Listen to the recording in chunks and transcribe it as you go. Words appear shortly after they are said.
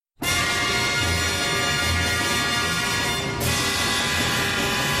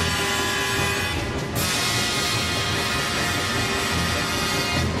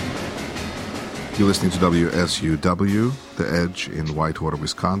You're listening to WSUW, The Edge in Whitewater,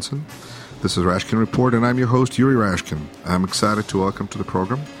 Wisconsin. This is Rashkin Report, and I'm your host, Yuri Rashkin. I'm excited to welcome to the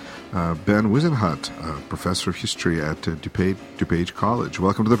program Ben Whisenhunt, professor of history at DuPage College.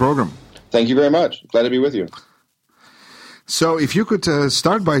 Welcome to the program. Thank you very much. Glad to be with you. So if you could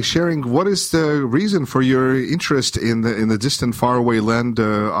start by sharing what is the reason for your interest in the distant, faraway land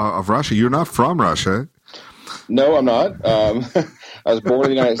of Russia. You're not from Russia. No, I'm not. I was born in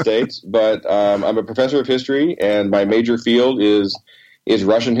the United States, but I'm a professor of history, and my major field is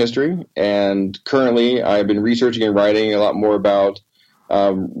Russian history. And currently, I've been researching and writing a lot more about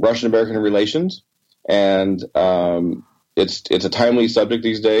Russian-American relations. And it's a timely subject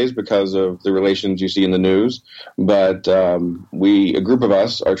these days because of the relations you see in the news. But a group of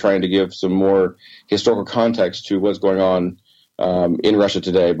us, are trying to give some more historical context to what's going on in Russia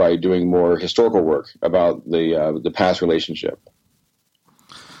today by doing more historical work about the past relationship.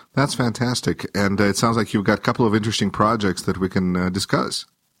 That's fantastic. And it sounds like you've got a couple of interesting projects that we can discuss.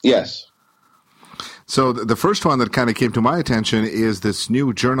 Yes. So the first one that kind of came to my attention is this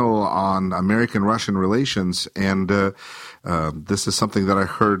new journal on American-Russian relations. And this is something that I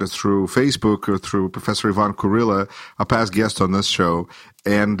heard through Facebook or through Professor Ivan Kurila, a past guest on this show.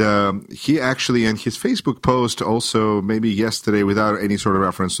 And he actually, in his Facebook post also maybe yesterday without any sort of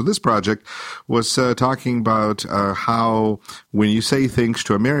reference to this project, was talking about how when you say things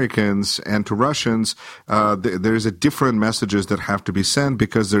to Americans and to Russians, there's a different messages that have to be sent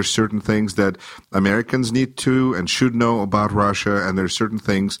because there's certain things that Americans need to and should know about Russia, and there's certain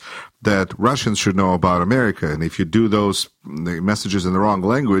things that Russians should know about America. And if you do those messages in the wrong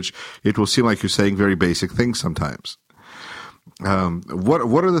language, it will seem like you're saying very basic things sometimes.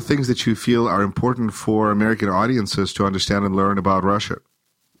 What are the things that you feel are important for American audiences to understand and learn about Russia?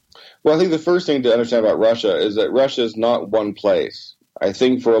 Well, I think the first thing to understand about Russia is that Russia is not one place. I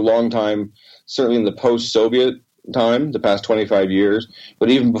think for a long time, certainly in the post-Soviet time, the past 25 years, but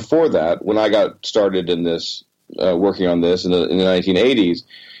even before that, when I got started in this, working on this in the 1980s,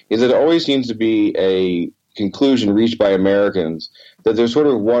 is that it always seems to be a conclusion reached by Americans that there's sort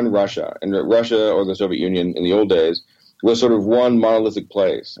of one Russia, and that Russia or the Soviet Union in the old days was sort of one monolithic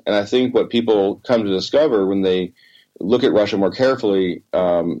place. And I think what people come to discover when they look at Russia more carefully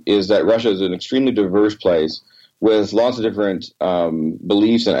is that Russia is an extremely diverse place with lots of different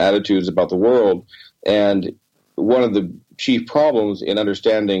beliefs and attitudes about the world. And one of the chief problems in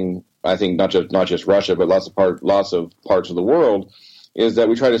understanding, I think, not just Russia, but lots of parts of the world, is that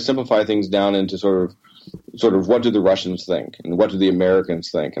we try to simplify things down into sort of what do the Russians think and what do the Americans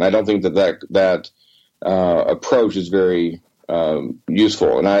think. And I don't think that approach is very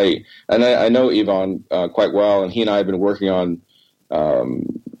useful. And I know Ivan quite well, and he and I have been working on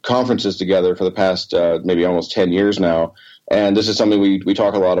conferences together for the past maybe almost 10 years now. And this is something we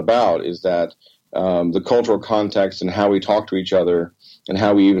talk a lot about, is that the cultural context and how we talk to each other and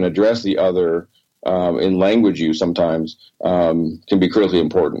how we even address the other in language use sometimes can be critically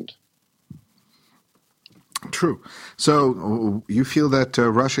important. True. So you feel that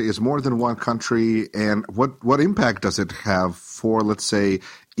Russia is more than one country, and what impact does it have for, let's say,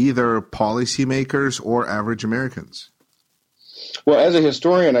 either policymakers or average Americans? Well, as a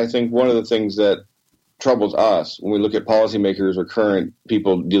historian, I think one of the things that troubles us when we look at policymakers or current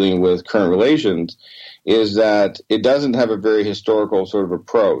people dealing with current relations is that it doesn't have a very historical sort of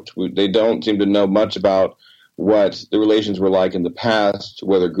approach. They don't seem to know much about what the relations were like in the past,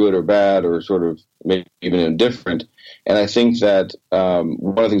 whether good or bad or sort of maybe even indifferent. And I think that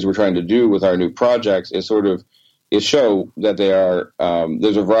one of the things we're trying to do with our new projects is show that they are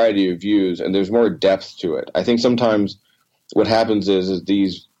there's a variety of views and there's more depth to it. I think sometimes what happens is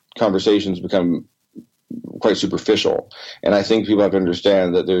these conversations become quite superficial, and I think people have to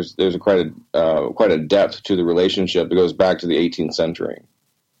understand that there's quite a depth to the relationship that goes back to the 18th century.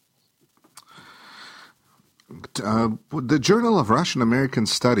 The Journal of Russian American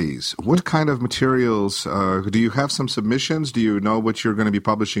Studies, what kind of materials, do you have some submissions? Do you know what you're going to be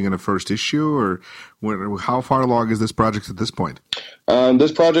publishing in a first issue, or how far along is this project at this point?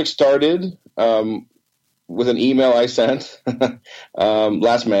 This project started with an email I sent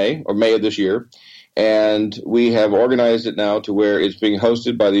last May of this year, and we have organized it now to where it's being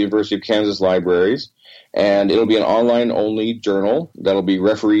hosted by the University of Kansas Libraries, and it'll be an online-only journal that'll be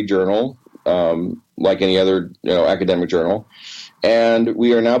referee journal, like any other academic journal. And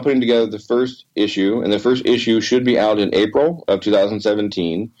we are now putting together the first issue, and the first issue should be out in April of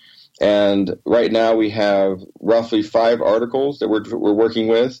 2017. And right now we have roughly 5 articles that we're working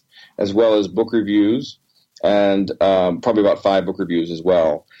with, as well as book reviews, and probably about 5 book reviews as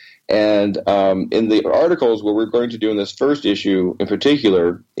well. And in the articles, what we're going to do in this first issue in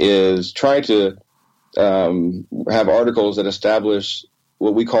particular is try to have articles that establish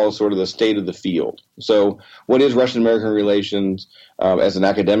what we call sort of the state of the field. So what is Russian-American relations as an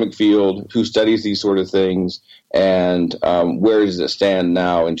academic field? Who studies these sort of things? And where does it stand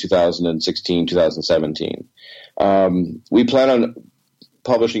now in 2016, 2017? We plan on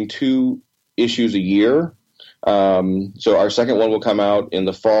publishing 2 issues a year. So our second one will come out in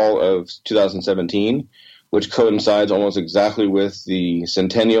the fall of 2017, which coincides almost exactly with the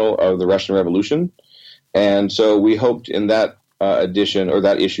centennial of the Russian Revolution. And so we hoped in that edition or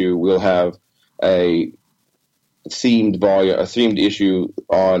that issue, we'll have a themed issue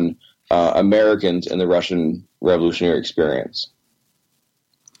on Americans in the Russian revolutionary experience.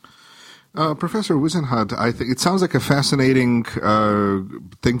 Professor Whisenhant, I think it sounds like a fascinating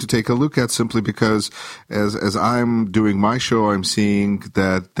thing to take a look at, simply because as I'm doing my show, I'm seeing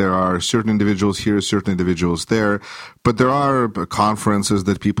that there are certain individuals here, certain individuals there, but there are conferences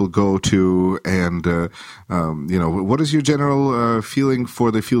that people go to, and what is your general feeling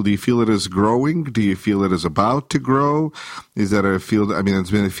for the field? Do you feel it is growing? Do you feel it is about to grow? Is that a field? I mean,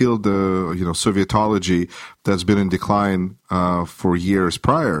 it's been a field, Sovietology, that's been in decline for years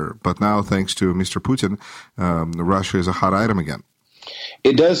prior, but now, thanks to Mr. Putin, Russia is a hot item again.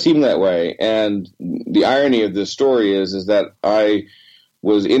 It does seem that way, and the irony of this story is that I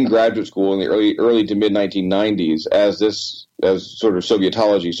was in graduate school in the early to mid 1990s as sort of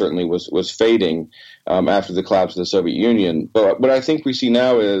Sovietology certainly was fading after the collapse of the Soviet Union. But what I think we see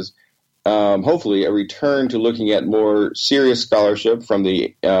now is hopefully a return to looking at more serious scholarship from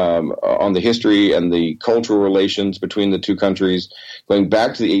on the history and the cultural relations between the two countries, going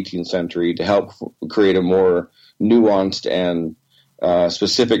back to the 18th century to help create a more nuanced and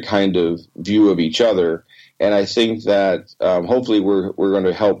specific kind of view of each other. And I think that hopefully we're going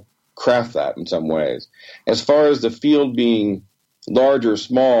to help craft that in some ways. As far as the field being large or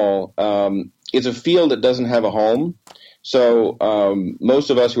small, it's a field that doesn't have a home. So most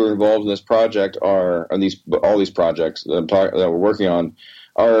of us who are involved in this project all these projects that we're working on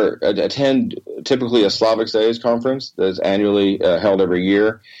attend typically a Slavic Studies conference that is annually held every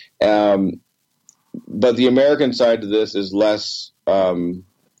year. But the American side to this is less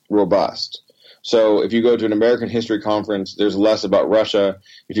robust. So if you go to an American history conference, there's less about Russia.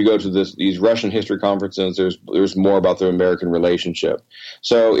 If you go to these Russian history conferences, there's more about the American relationship.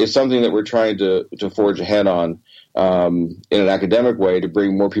 So it's something that we're trying to forge ahead on in an academic way, to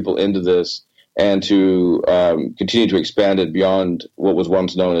bring more people into this and to continue to expand it beyond what was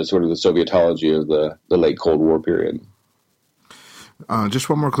once known as sort of the Sovietology of the late Cold War period. Just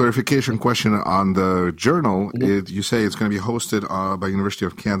one more clarification question on the journal. Mm-hmm. You say it's going to be hosted by University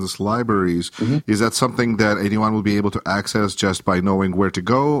of Kansas Libraries. Mm-hmm. Is that something that anyone will be able to access just by knowing where to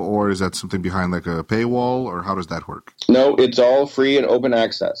go, or is that something behind like a paywall, or how does that work? No, it's all free and open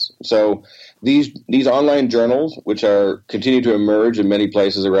access. So these online journals, which continue to emerge in many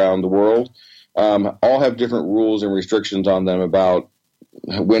places around the world, all have different rules and restrictions on them about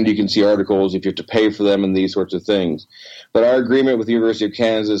when you can see articles, if you have to pay for them, and these sorts of things. But our agreement with the University of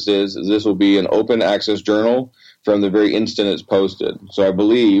Kansas is this will be an open access journal from the very instant it's posted. So I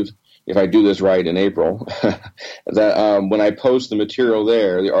believe, if I do this right in April, that when I post the material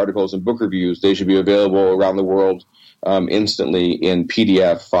there, the articles and book reviews, they should be available around the world instantly in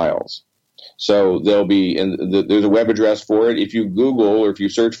PDF files. So there's a web address for it. If you Google or if you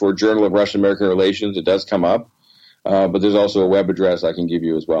search for Journal of Russian-American Relations, it does come up. But there's also a web address I can give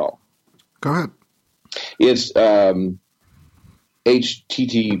you as well. Go ahead. It's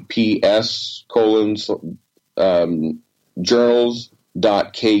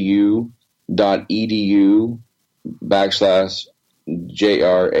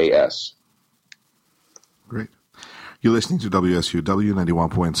journals.ku.edu/JRAS. Great. You're listening to WSUW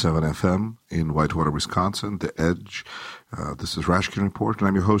 91.7 FM in Whitewater, Wisconsin, The Edge. This is Rashkin Report, and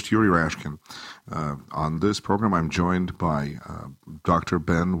I'm your host, Yuri Rashkin. On this program, I'm joined by Dr.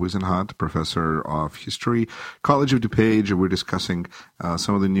 Ben Whisenhant, Professor of History, College of DuPage, and we're discussing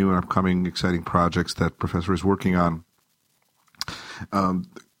some of the new and upcoming exciting projects that Professor is working on.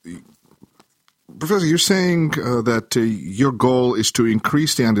 Professor, you're saying that your goal is to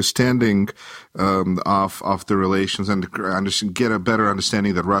increase the understanding of the relations and get a better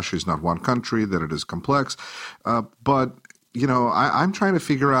understanding that Russia is not one country, that it is complex. But, I'm trying to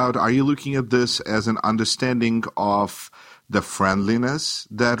figure out, are you looking at this as an understanding of the friendliness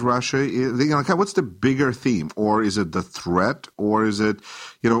that Russia is? What's the bigger theme? Or is it the threat? Or is it,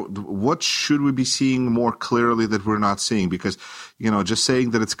 what should we be seeing more clearly that we're not seeing? Because, just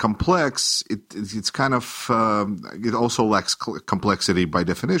saying that it's complex, it's kind of, it also lacks complexity by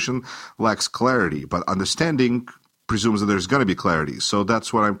definition, lacks clarity. But understanding presumes that there's going to be clarity. So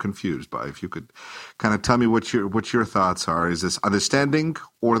that's what I'm confused by. If you could kind of tell me what your thoughts are. Is this understanding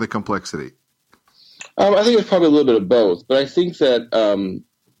or the complexity? I think it's probably a little bit of both. But I think that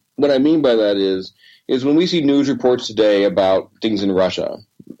what I mean by that is when we see news reports today about things in Russia,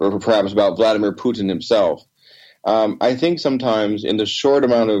 or perhaps about Vladimir Putin himself, I think sometimes in the short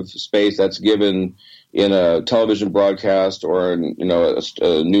amount of space that's given in a television broadcast or in,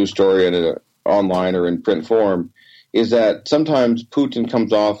 a news story in online or in print form, is that sometimes Putin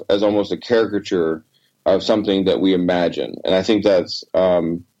comes off as almost a caricature of something that we imagine. And I think that's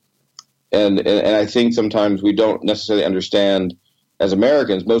and I think sometimes we don't necessarily understand as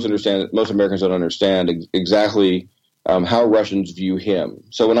Americans. Most Americans don't understand exactly how Russians view him.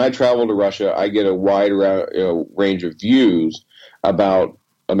 So when I travel to Russia, I get a wide range of views about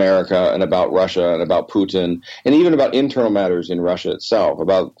America and about Russia and about Putin, and even about internal matters in Russia itself,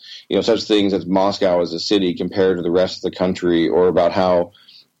 about such things as Moscow as a city compared to the rest of the country, or about how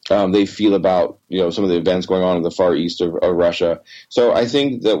they feel about some of the events going on in the far east of Russia. So I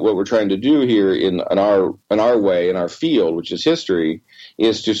think that what we're trying to do here in our field, which is history,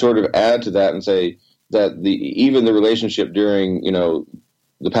 is to sort of add to that and say that even the relationship during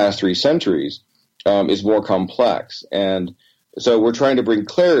the past 3 centuries is more complex. And so we're trying to bring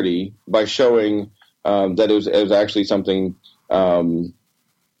clarity by showing that it was actually something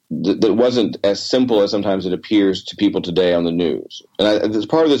that wasn't as simple as sometimes it appears to people today on the news. And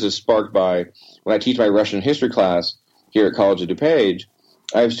part of this is sparked by when I teach my Russian history class here at College of DuPage.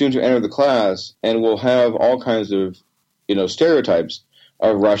 I have students who enter the class and will have all kinds of stereotypes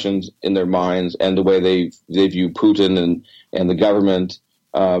of Russians in their minds and the way they view Putin and the government.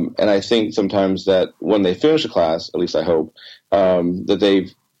 And I think sometimes that when they finish the class, at least I hope, that they've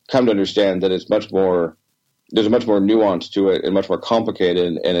come to understand that there's a much more nuance to it and much more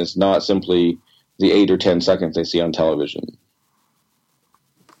complicated, and it's not simply the 8 or 10 seconds they see on television.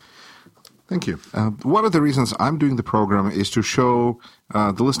 Thank you. One of the reasons I'm doing the program is to show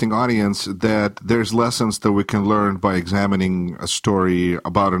the listening audience that there's lessons that we can learn by examining a story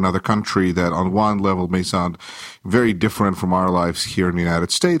about another country that on one level may sound very different from our lives here in the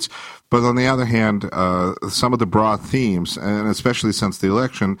United States. But on the other hand, some of the broad themes, and especially since the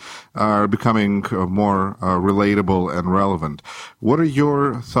election, are becoming more relatable and relevant. What are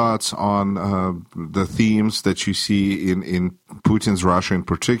your thoughts on the themes that you see in Putin's Russia in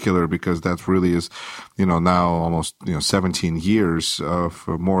particular? Because that really is, now almost 17 years of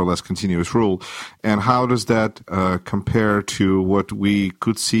more or less continuous rule. And how does that compare to what we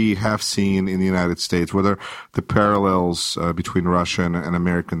could have seen in the United States? What are the parallels between Russia and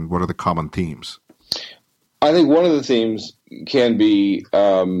American? What are the common themes? I think one of the themes can be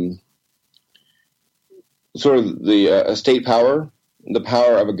sort of the state power, the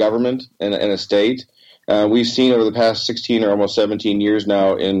power of a government and a state. We've seen over the past 16 or almost 17 years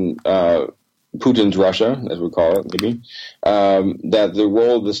now in Putin's Russia, as we call it, maybe, that the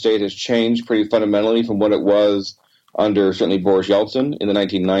role of the state has changed pretty fundamentally from what it was under certainly Boris Yeltsin in the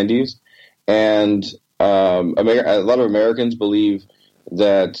 1990s. And a lot of Americans believe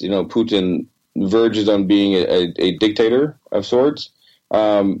that Putin verges on being a dictator of sorts,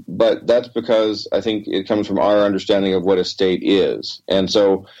 but that's because I think it comes from our understanding of what a state is. And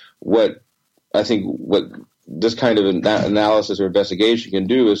so what this kind of analysis or investigation can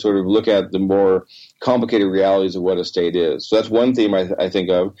do is sort of look at the more complicated realities of what a state is. So that's one theme I think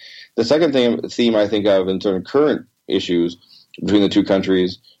of. The second theme I think of in sort of current issues between the two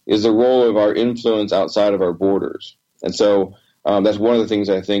countries is the role of our influence outside of our borders. And so that's one of the things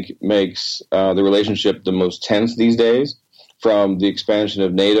I think makes the relationship the most tense these days, from the expansion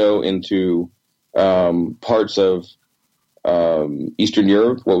of NATO into parts of Eastern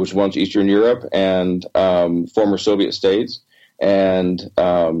Europe, what was once Eastern Europe, and former Soviet states, and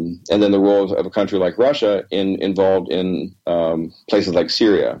then the role of a country like Russia involved in places like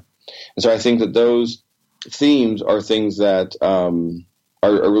Syria. And so I think that those themes are things that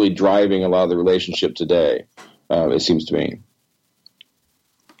are really driving a lot of the relationship today, it seems to me.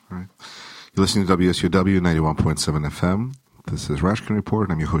 All right. You're listening to WSUW 91.7 FM. This is Rashkin Report.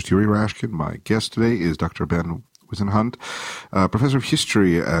 I'm your host, Yuri Rashkin. My guest today is Dr. Ben Whisenhunt, professor of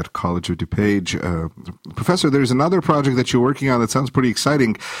history at College of DuPage. Professor, there's another project that you're working on that sounds pretty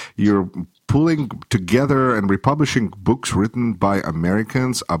exciting. You're pulling together and republishing books written by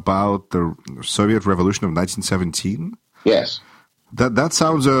Americans about the Soviet Revolution of 1917? Yes. That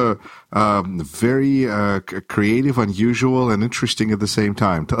sounds very creative, unusual, and interesting at the same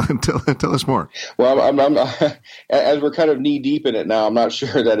time. Tell us more. Well, as we're kind of knee deep in it now, I'm not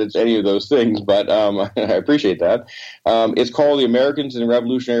sure that it's any of those things, but I appreciate that. It's called The Americans in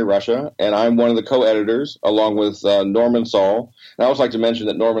Revolutionary Russia, and I'm one of the co-editors, along with Norman Saul. And I always like to mention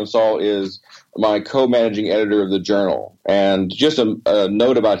that Norman Saul is my co-managing editor of the journal. And just a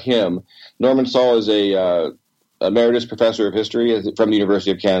note about him: Norman Saul is a emeritus professor of history from the University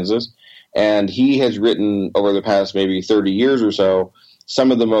of Kansas, and he has written over the past maybe 30 years or so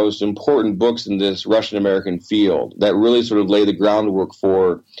some of the most important books in this Russian-American field that really sort of lay the groundwork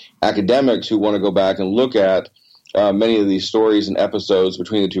for academics who want to go back and look at many of these stories and episodes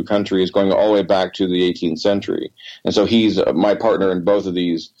between the two countries going all the way back to the 18th century. And so he's my partner in both of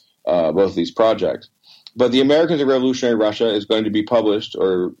these projects. But The Americans of Revolutionary Russia is going to be published,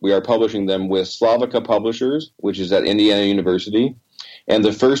 or we are publishing them with Slavica Publishers, which is at Indiana University. And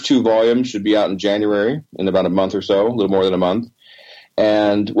the first 2 volumes should be out in January, in about a month or so, a little more than a month.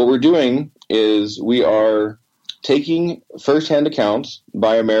 And what we're doing is we are taking firsthand accounts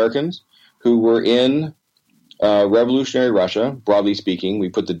by Americans who were in revolutionary Russia, broadly speaking. We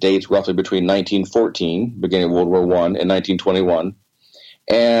put the dates roughly between 1914, beginning of World War I, and 1921,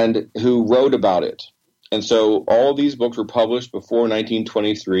 and who wrote about it. And so all these books were published before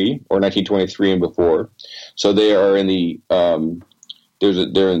 1923 or 1923 and before. So they are in the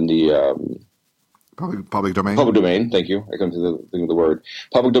they're in the public domain. Public domain. Thank you. I come to the word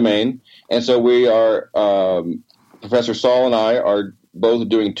public domain. And so we are Professor Saul and I are both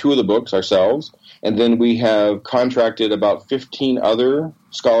doing 2 of the books ourselves, and then we have contracted about 15 other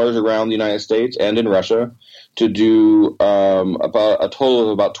scholars around the United States and in Russia to do about a total of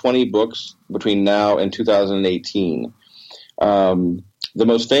about 20 books between now and 2018. The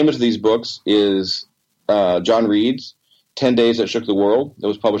most famous of these books is John Reed's 10 Days That Shook the World. That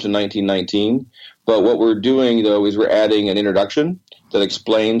was published in 1919. But what we're doing, though, is we're adding an introduction that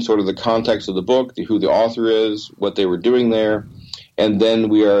explains sort of the context of the book, who the author is, what they were doing there. And then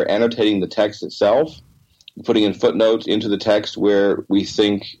we are annotating the text itself, putting in footnotes into the text where we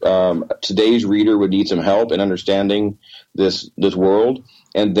think today's reader would need some help in understanding this world.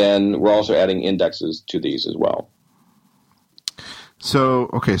 And then we're also adding indexes to these as well. So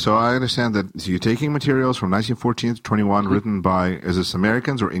I understand that you're taking materials from 1914 to 21 written by, is this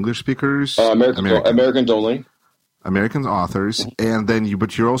Americans or English speakers? Americans only. American authors, and then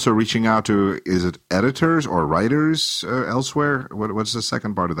you're also reaching out to, is it editors or writers elsewhere? What's the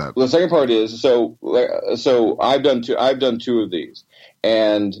second part of that? Well, the second part is so I've done 2 of these,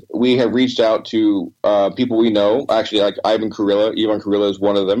 and we have reached out to people we know. Actually, like Ivan Kurilla is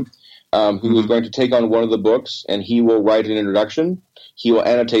one of them, who is going to take on one of the books, and he will write an introduction. He will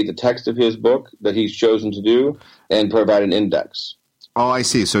annotate the text of his book that he's chosen to do, and provide an index. Oh, I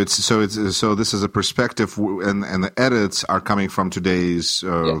see. So this is a perspective, and the edits are coming from today's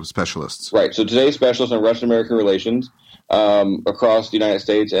specialists. Right. So today's specialists on Russian-American relations across the United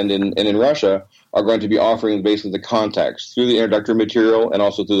States and in Russia are going to be offering basically the context through the introductory material and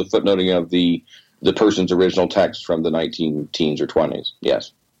also through the footnoting of the person's original text from the 19-teens or 20s.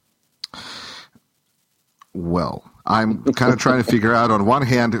 Yes. Well, I'm kind of trying to figure out, on one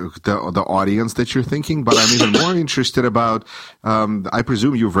hand, the audience that you're thinking, but I'm even more interested about, I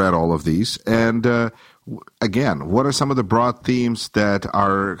presume you've read all of these, and again, what are some of the broad themes that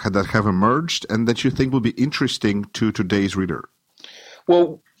have emerged and that you think will be interesting to today's reader?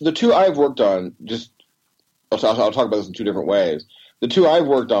 Well, the 2 I've worked on, I'll talk about this in 2 different ways. The 2 I've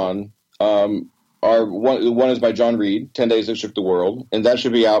worked on are, one is by John Reed, 10 Days That Shook the World, and that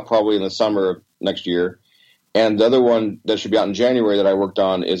should be out probably in the summer of next year. And the other one that should be out in January that I worked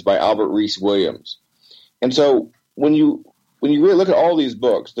on is by Albert Rees Williams. And so when you really look at all these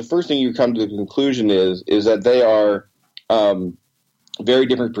books, the first thing you come to the conclusion is that they are very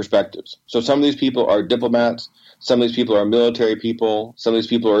different perspectives. So some of these people are diplomats, some of these people are military people, some of these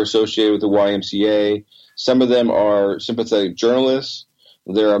people are associated with the YMCA, some of them are sympathetic journalists.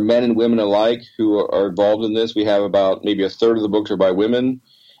 There are men and women alike who are involved in this. We have about maybe a third of the books are by women.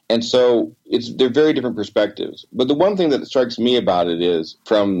 And so they're very different perspectives. But the one thing that strikes me about it is,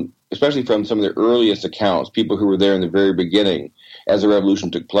 especially from some of the earliest accounts, people who were there in the very beginning as the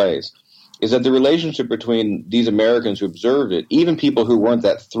revolution took place, is that the relationship between these Americans who observed it, even people who weren't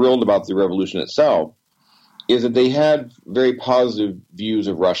that thrilled about the revolution itself, is that they had very positive views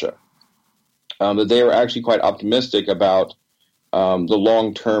of Russia, that they were actually quite optimistic about the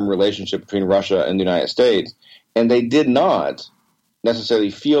long-term relationship between Russia and the United States. And they did not necessarily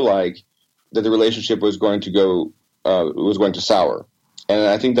feel like that the relationship was going to sour. And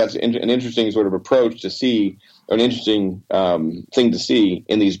I think that's an interesting sort of approach to see, or an interesting thing to see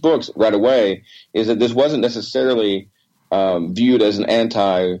in these books right away, is that this wasn't necessarily viewed as an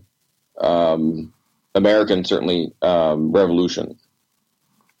anti-American, certainly, revolution.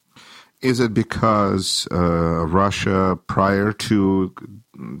 Is it because Russia, prior to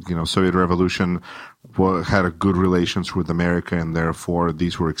Soviet Revolution, had a good relations with America, and therefore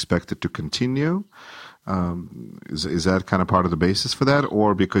these were expected to continue? Is that kind of part of the basis for that,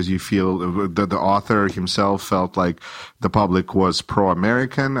 or because you feel that the author himself felt like the public was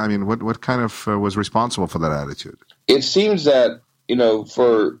pro-American? I mean, what kind of was responsible for that attitude? It seems that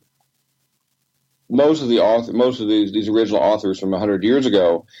for most of these original authors from 100 years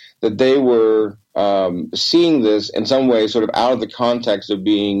ago, that they were seeing this in some way sort of out of the context of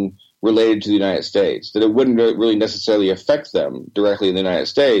being related to the United States, that it wouldn't really necessarily affect them directly in the United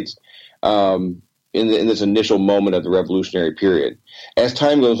States in this initial moment of the revolutionary period. As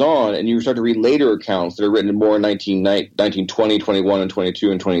time goes on, and you start to read later accounts that are written more in 1920, 21, and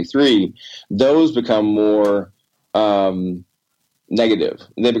 22, and 23, those become more negative,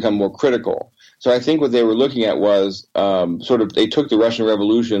 and they become more critical. So I think what they were looking at was they took the Russian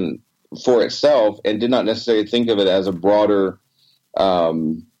Revolution for itself and did not necessarily think of it as a broader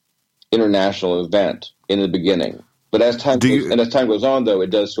international event in the beginning. But as time goes on, though, it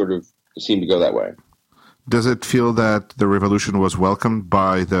does sort of seem to go that way. Does it feel that the revolution was welcomed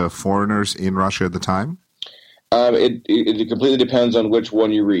by the foreigners in Russia at the time? It completely depends on which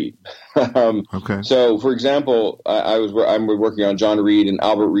one you read. Okay. So, for example, I'm working on John Reed and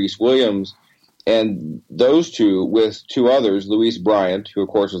Albert Rees Williams, and those two, with two others, Louise Bryant, who of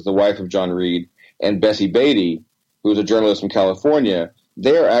course was the wife of John Reed, and Bessie Beatty, who was a journalist from California,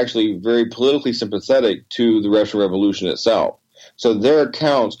 they are actually very politically sympathetic to the Russian Revolution itself. So their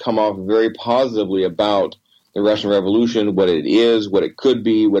accounts come off very positively about the Russian Revolution, what it is, what it could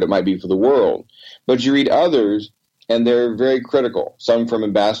be, what it might be for the world. But you read others, and they're very critical. Some from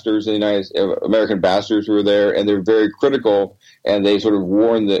ambassadors in the American ambassadors who were there, and they're very critical, and they sort of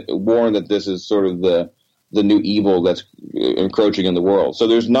warn that this is sort of the new evil that's encroaching in the world. So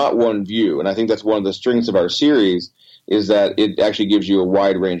there's not one view, and I think that's one of the strengths of our series, is that it actually gives you a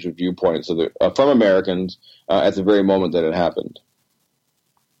wide range of viewpoints from Americans at the very moment that it happened.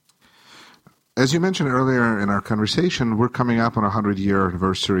 As you mentioned earlier in our conversation, we're coming up on a 100-year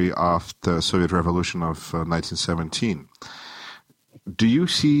anniversary of the Soviet Revolution of 1917. Do you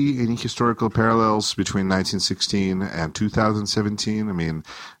see any historical parallels between 1916 and 2017? I mean,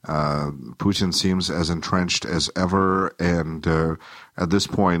 Putin seems as entrenched as ever, and at this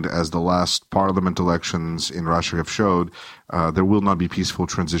point, as the last parliament elections in Russia have showed, there will not be peaceful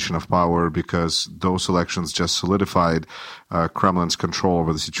transition of power because those elections just solidified Kremlin's control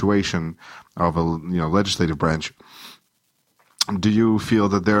over the situation of a legislative branch. Do you feel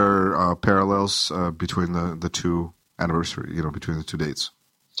that there are parallels between the two anniversary, between the two dates?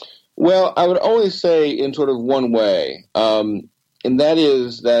 Well, I would only say in sort of one way, and that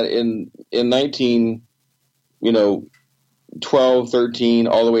is that in 1912, 13,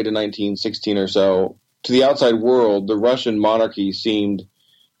 all the way to 1916 or so, to the outside world, the Russian monarchy seemed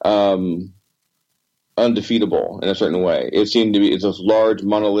undefeatable in a certain way. It seemed to be this large,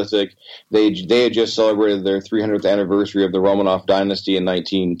 monolithic. They had just celebrated their 300th anniversary of the Romanov dynasty in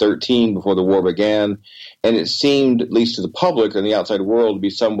 1913 before the war began, and it seemed, at least to the public and the outside world, to be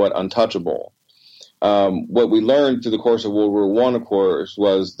somewhat untouchable. What we learned through the course of World War I, of course,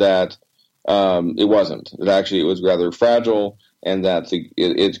 was that it wasn't. That actually it was rather fragile, and that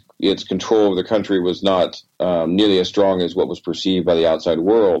its control over the country was not nearly as strong as what was perceived by the outside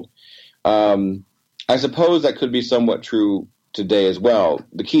world. I suppose that could be somewhat true today as well.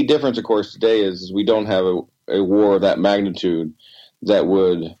 The key difference, of course, today is we don't have a war of that magnitude that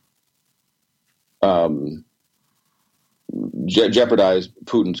would jeopardize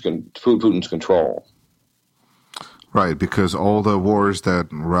Putin's control. Right, because all the wars that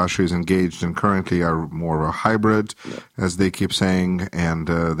Russia is engaged in currently are more of a hybrid, as they keep saying, and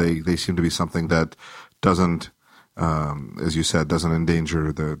they seem to be something that doesn't, as you said, doesn't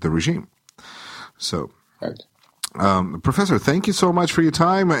endanger the regime. So, right. Professor, thank you so much for your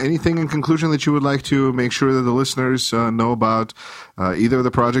time. Anything in conclusion that you would like to make sure that the listeners know about either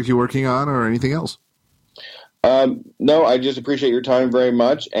the project you're working on or anything else? No, I just appreciate your time very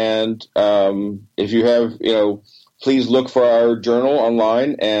much. And if you have, please look for our journal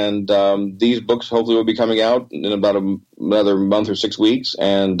online. And these books hopefully will be coming out in about another month or 6 weeks.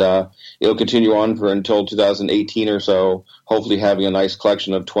 And it'll continue on until 2018 or so, hopefully having a nice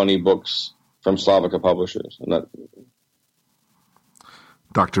collection of 20 books from Slavica Publishers.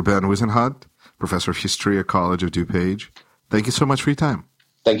 Dr. Ben Whisenhant, Professor of History at College of DuPage, Thank you so much for your time.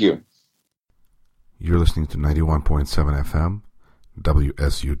 Thank you. You're listening to 91.7 FM,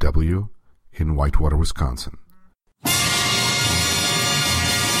 WSUW, in Whitewater, Wisconsin.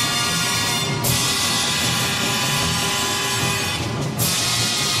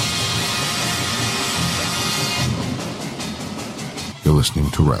 You're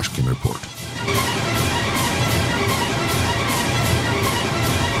listening to Rashkin Report.